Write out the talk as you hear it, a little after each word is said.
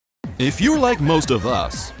If you're like most of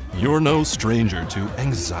us, you're no stranger to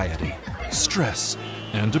anxiety, stress,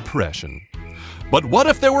 and depression. But what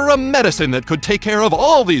if there were a medicine that could take care of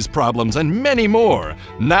all these problems and many more,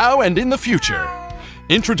 now and in the future?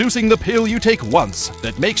 Introducing the pill you take once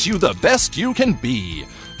that makes you the best you can be.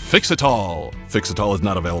 Fix-It-All. Fix-It-All is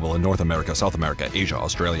not available in North America, South America, Asia,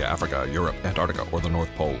 Australia, Africa, Europe, Antarctica, or the North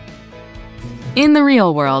Pole. In the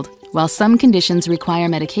real world, while some conditions require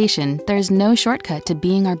medication, there's no shortcut to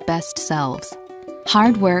being our best selves.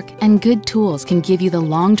 Hard work and good tools can give you the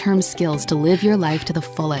long-term skills to live your life to the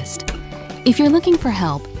fullest. If you're looking for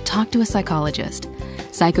help, talk to a psychologist.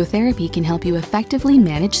 Psychotherapy can help you effectively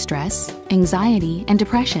manage stress, anxiety, and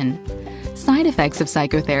depression. Side effects of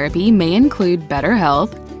psychotherapy may include better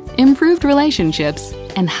health, improved relationships,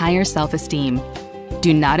 and higher self-esteem.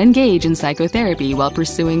 Do not engage in psychotherapy while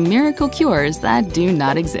pursuing miracle cures that do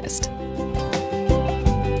not exist.